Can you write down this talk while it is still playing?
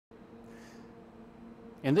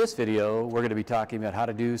In this video, we're going to be talking about how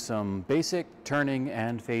to do some basic turning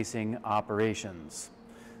and facing operations.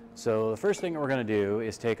 So the first thing we're going to do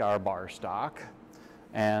is take our bar stock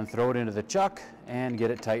and throw it into the chuck and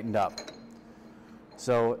get it tightened up.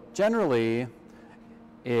 So generally,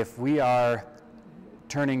 if we are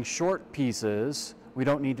turning short pieces, we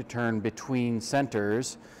don't need to turn between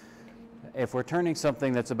centers. If we're turning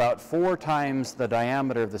something that's about 4 times the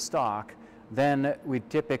diameter of the stock, then we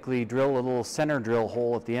typically drill a little center drill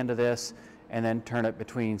hole at the end of this and then turn it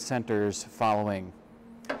between centers following.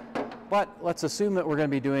 But let's assume that we're going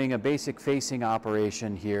to be doing a basic facing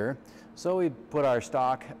operation here. So we put our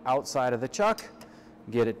stock outside of the chuck,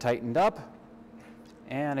 get it tightened up,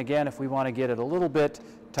 and again, if we want to get it a little bit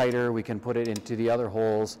tighter, we can put it into the other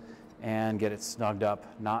holes and get it snugged up.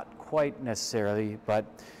 Not quite necessarily, but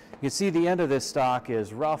you can see the end of this stock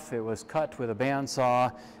is rough. It was cut with a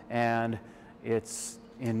bandsaw and it's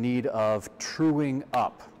in need of truing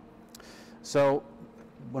up. So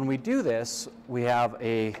when we do this, we have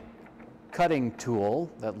a cutting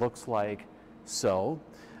tool that looks like so.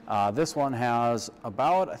 This one has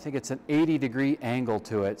about, I think it's an 80-degree angle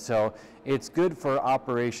to it. So it's good for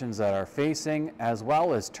operations that are facing as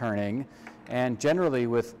well as turning. And generally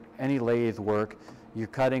with any lathe work, you're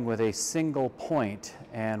cutting with a single point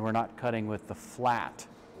and we're not cutting with the flat.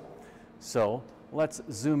 So let's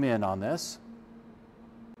zoom in on this.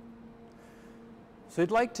 So you'd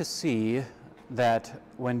like to see that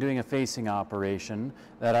when doing a facing operation,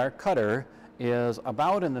 that our cutter is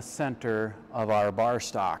about in the center of our bar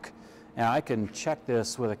stock. And I can check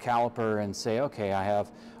this with a caliper and say, okay, I have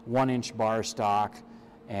 1-inch bar stock,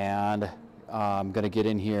 and I'm going to get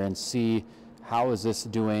in here and see how is this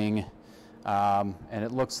doing. And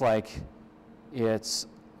it looks like it's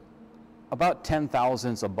about 10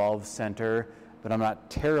 thousandths above center, but I'm not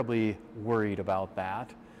terribly worried about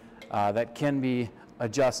that. That can be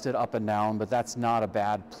adjusted up and down, but that's not a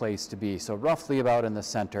bad place to be. So roughly about in the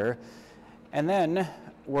center. And then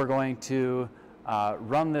we're going to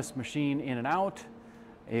run this machine in and out.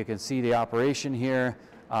 You can see the operation here.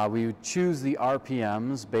 We choose the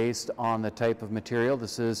RPMs based on the type of material.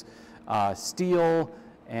 This is steel,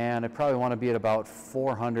 and I probably want to be at about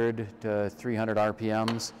 400 to 300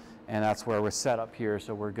 RPMs, and that's where we're set up here,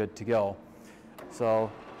 so we're good to go.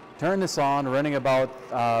 So turn this on, running about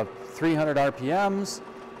 300 RPMs,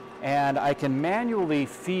 and I can manually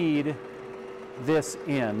feed this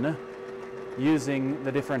in using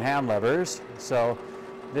the different hand levers. So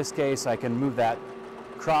in this case, I can move that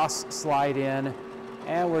cross slide in,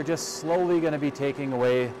 and we're just slowly going to be taking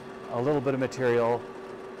away a little bit of material,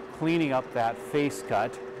 cleaning up that face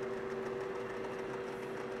cut.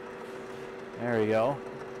 There we go.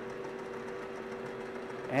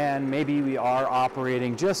 And maybe we are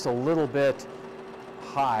operating just a little bit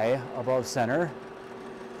high above center.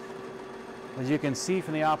 As you can see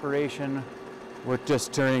from the operation, we're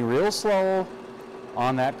just turning real slow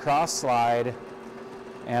on that cross slide,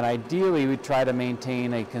 and ideally we try to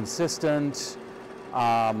maintain a consistent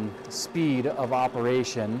speed of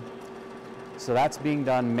operation. So that's being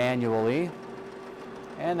done manually,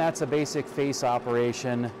 and that's a basic face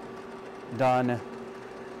operation done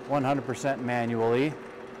 100% manually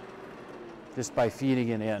just by feeding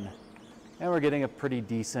it in. And we're getting a pretty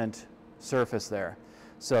decent surface there.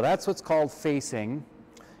 So that's what's called facing.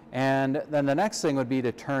 And then the next thing would be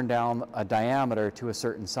to turn down a diameter to a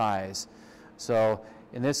certain size. So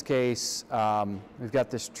in this case, we've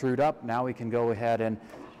got this trued up. Now we can go ahead and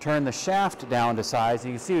turn the shaft down to size.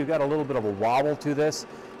 And you can see we've got a little bit of a wobble to this.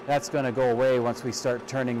 That's going to go away once we start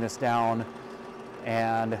turning this down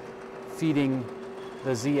and feeding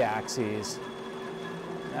the Z-axis.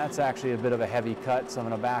 That's actually a bit of a heavy cut, so I'm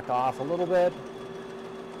going to back off a little bit.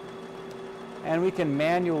 And we can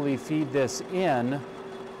manually feed this in,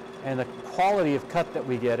 and the quality of cut that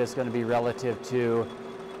we get is going to be relative to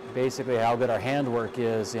basically how good our handwork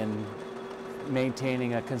is in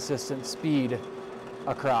maintaining a consistent speed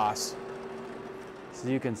across. So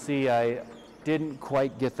you can see I didn't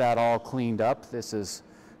quite get that all cleaned up. This is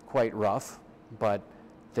quite rough, but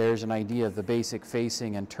there's an idea of the basic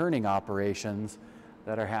facing and turning operations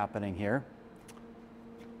that are happening here.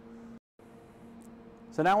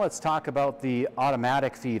 So now let's talk about the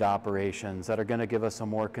automatic feed operations that are going to give us a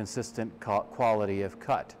more consistent quality of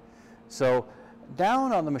cut. So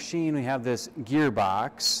down on the machine we have this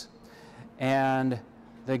gearbox, and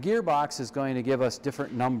the gearbox is going to give us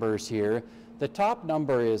different numbers here. The top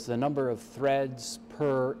number is the number of threads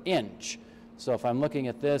per inch. So if I'm looking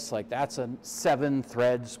at this, like that's 7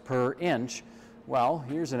 threads per inch. Well,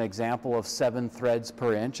 here's an example of 7 threads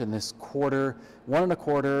per inch, and this 1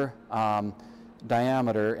 1/4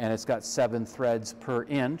 diameter and it's got 7 threads per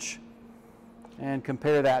inch. And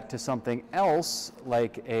compare that to something else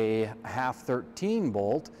like a half 13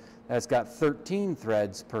 bolt that's got 13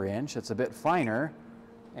 threads per inch. It's a bit finer,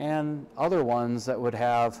 and other ones that would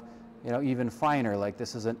have, even finer, like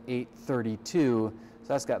this is an 832, so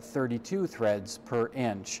that's got 32 threads per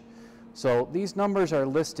inch. So these numbers are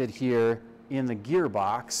listed here in the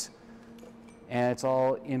gearbox, and it's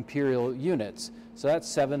all imperial units. So that's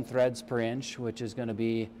 7 threads per inch, which is going to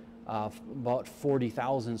be about 40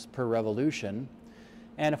 thousandths per revolution.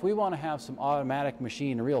 And if we want to have some automatic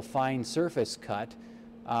machine, a real fine surface cut,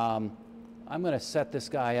 I'm going to set this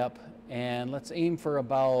guy up and let's aim for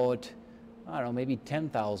about, I don't know, maybe 10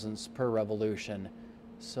 thousandths per revolution.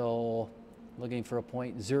 So looking for a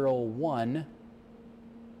 0.01.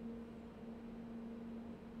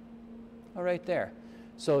 Oh, right there.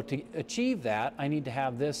 So to achieve that, I need to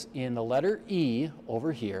have this in the letter E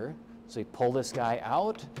over here. So you pull this guy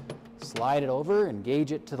out, slide it over,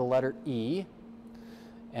 engage it to the letter E.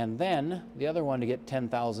 And then the other one to get 10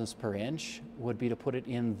 thousandths per inch would be to put it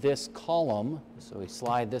in this column. So we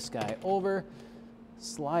slide this guy over,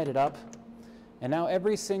 slide it up, and now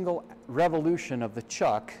every single revolution of the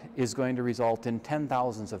chuck is going to result in 10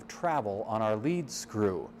 thousandths of travel on our lead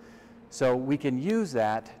screw. So we can use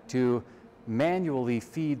that to manually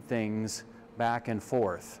feed things back and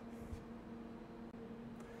forth.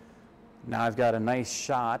 Now I've got a nice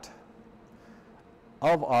shot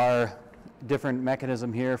of our different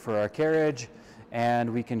mechanism here for our carriage,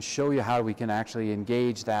 and we can show you how we can actually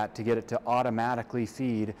engage that to get it to automatically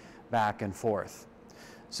feed back and forth.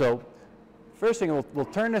 So first thing, we'll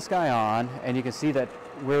turn this guy on, and you can see that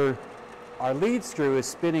our lead screw is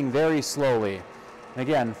spinning very slowly. And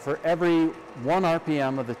again, for every 1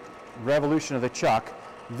 RPM of the revolution of the chuck,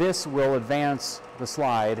 this will advance the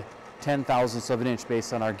slide 10 thousandths of an inch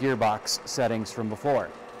based on our gearbox settings from before.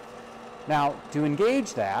 Now, to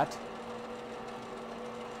engage that,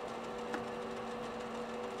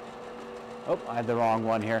 oh, I had the wrong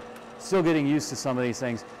one here. Still getting used to some of these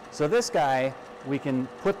things. So this guy, we can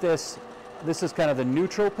put this is kind of the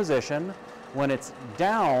neutral position. When it's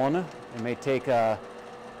down, it may take the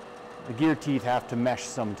gear teeth have to mesh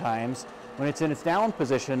sometimes. When it's in its down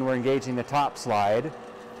position, we're engaging the top slide.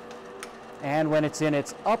 And when it's in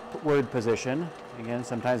its upward position, again,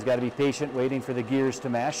 sometimes got to be patient waiting for the gears to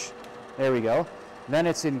mesh. There we go. Then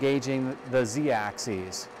it's engaging the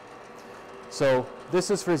Z-axes. So this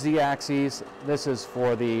is for Z-axes, this is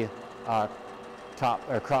for the top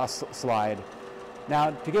or cross slide. Now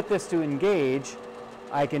to get this to engage,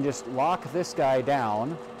 I can just lock this guy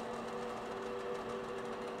down.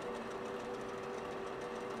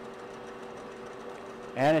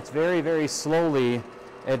 And it's very, very slowly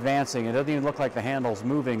advancing. It doesn't even look like the handle's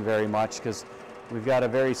moving very much because we've got a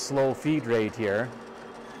very slow feed rate here.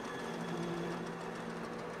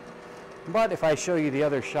 But if I show you the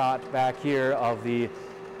other shot back here of the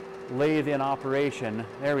lathe in operation,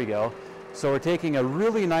 there we go. So we're taking a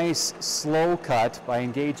really nice slow cut by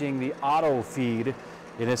engaging the auto feed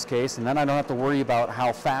in this case, and then I don't have to worry about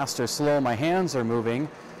how fast or slow my hands are moving.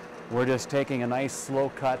 We're just taking a nice slow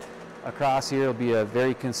cut across here. It'll be a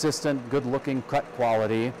very consistent, good looking cut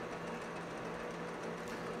quality.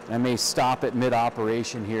 I may stop at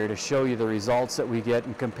mid-operation here to show you the results that we get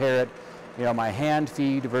and compare it, my hand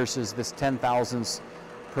feed versus this 10 thousandths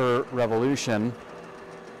per revolution.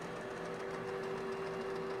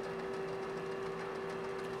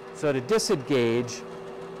 So to disengage,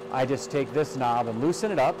 I just take this knob and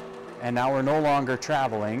loosen it up, and now we're no longer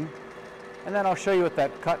traveling. And then I'll show you what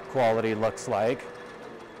that cut quality looks like.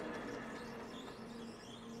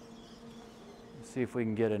 Let's see if we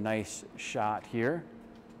can get a nice shot here.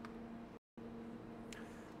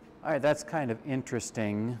 All right, that's kind of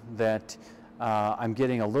interesting that I'm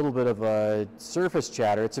getting a little bit of a surface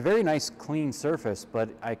chatter. It's a very nice clean surface, but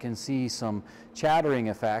I can see some chattering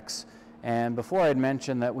effects. And before I had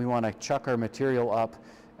mentioned that we want to chuck our material up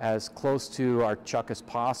as close to our chuck as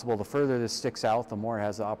possible. The further this sticks out, the more it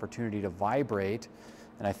has the opportunity to vibrate.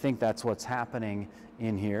 And I think that's what's happening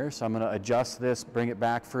in here. So I'm going to adjust this, bring it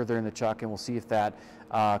back further in the chuck, and we'll see if that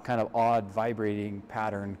kind of odd vibrating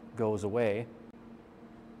pattern goes away.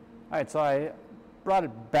 All right, so I brought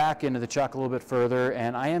it back into the chuck a little bit further,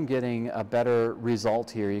 and I am getting a better result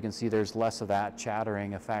here. You can see there's less of that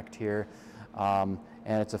chattering effect here, and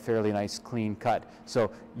it's a fairly nice clean cut. So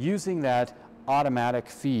using that automatic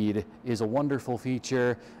feed is a wonderful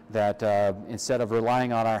feature that instead of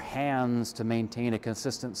relying on our hands to maintain a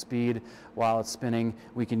consistent speed while it's spinning,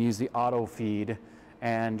 we can use the auto feed.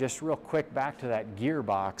 And just real quick, back to that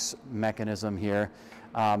gearbox mechanism here.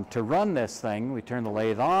 To run this thing, we turn the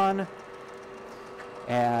lathe on,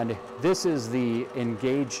 And this is the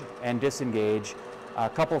engage and disengage. A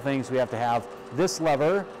couple things we have to have. This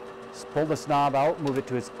lever, pull this knob out, move it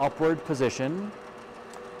to its upward position.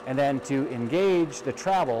 And then to engage the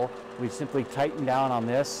travel, we simply tighten down on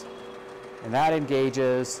this, and that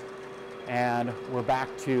engages, and we're back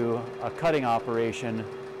to a cutting operation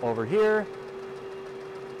over here.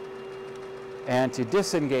 And to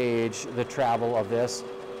disengage the travel of this,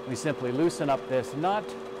 we simply loosen up this nut.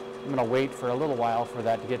 I'm going to wait for a little while for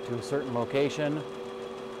that to get to a certain location.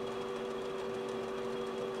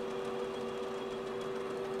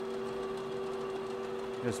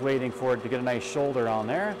 Just waiting for it to get a nice shoulder on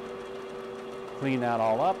there. Clean that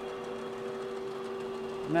all up.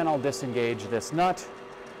 And then I'll disengage this nut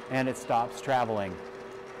and it stops traveling.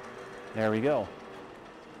 There we go.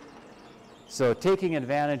 So taking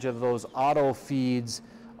advantage of those auto feeds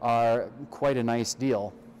are quite a nice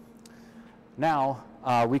deal. Now,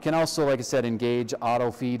 we can also, like I said, engage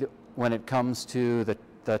auto feed when it comes to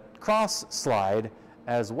the cross slide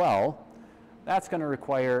as well. That's going to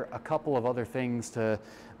require a couple of other things to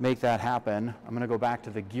make that happen. I'm going to go back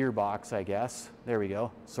to the gearbox, I guess. There we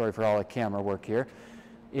go. Sorry for all the camera work here.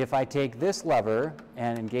 If I take this lever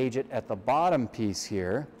and engage it at the bottom piece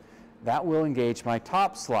here, that will engage my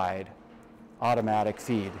top slide automatic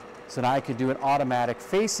feed. So now I could do an automatic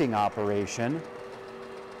facing operation.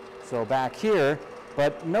 So back here,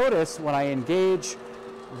 but notice when I engage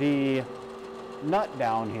the nut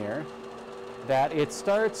down here that it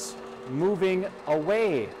starts moving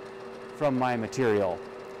away from my material.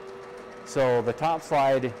 So the top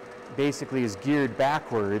slide basically is geared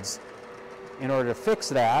backwards. In order to fix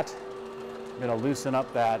that, I'm going to loosen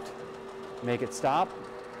up that, make it stop.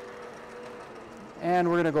 And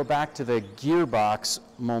we're going to go back to the gearbox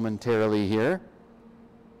momentarily here.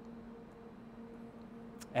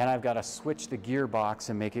 And I've got to switch the gearbox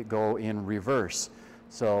and make it go in reverse.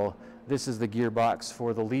 So this is the gearbox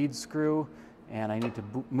for the lead screw, and I need to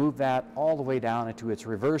move that all the way down into its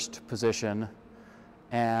reversed position.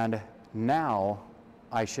 And now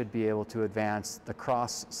I should be able to advance the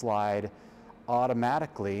cross slide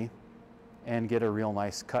automatically and get a real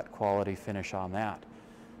nice cut quality finish on that.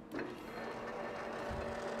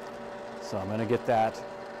 So I'm going to get that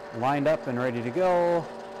lined up and ready to go.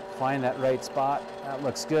 Find that right spot. That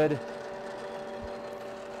looks good.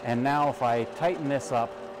 And now if I tighten this up,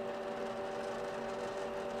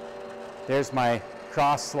 there's my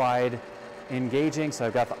cross slide engaging. So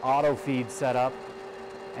I've got the auto feed set up,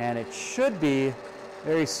 and it should be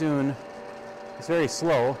very soon, it's very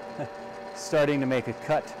slow, starting to make a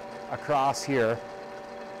cut across here.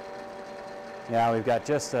 Yeah, we've got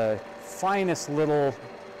just the finest little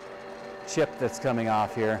chip that's coming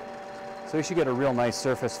off here. So we should get a real nice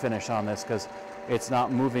surface finish on this because it's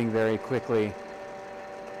not moving very quickly.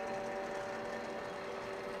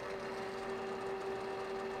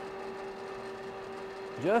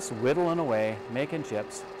 Just whittling away, making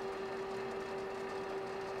chips.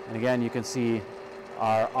 And again, you can see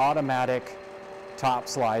our automatic top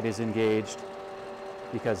slide is engaged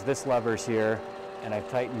because this lever's here and I've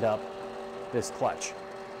tightened up this clutch.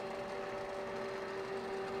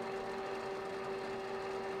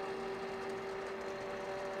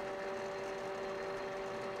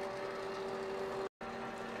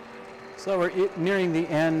 So we're nearing the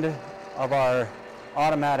end of our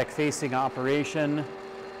automatic facing operation,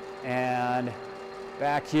 and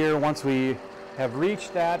back here, once we have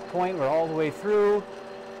reached that point, we're all the way through,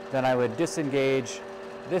 then I would disengage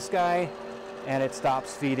this guy and it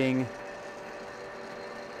stops feeding,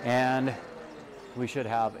 and we should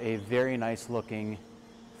have a very nice looking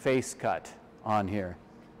face cut on here.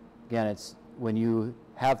 Again, it's when you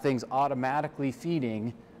have things automatically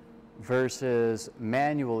feeding versus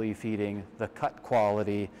manually feeding, the cut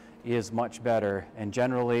quality is much better, and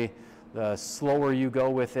generally the slower you go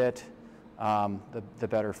with it, the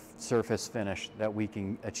better surface finish that we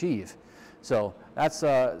can achieve. So that's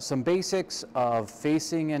some basics of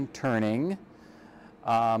facing and turning,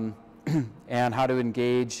 and how to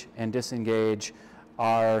engage and disengage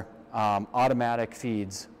our automatic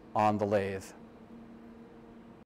feeds on the lathe.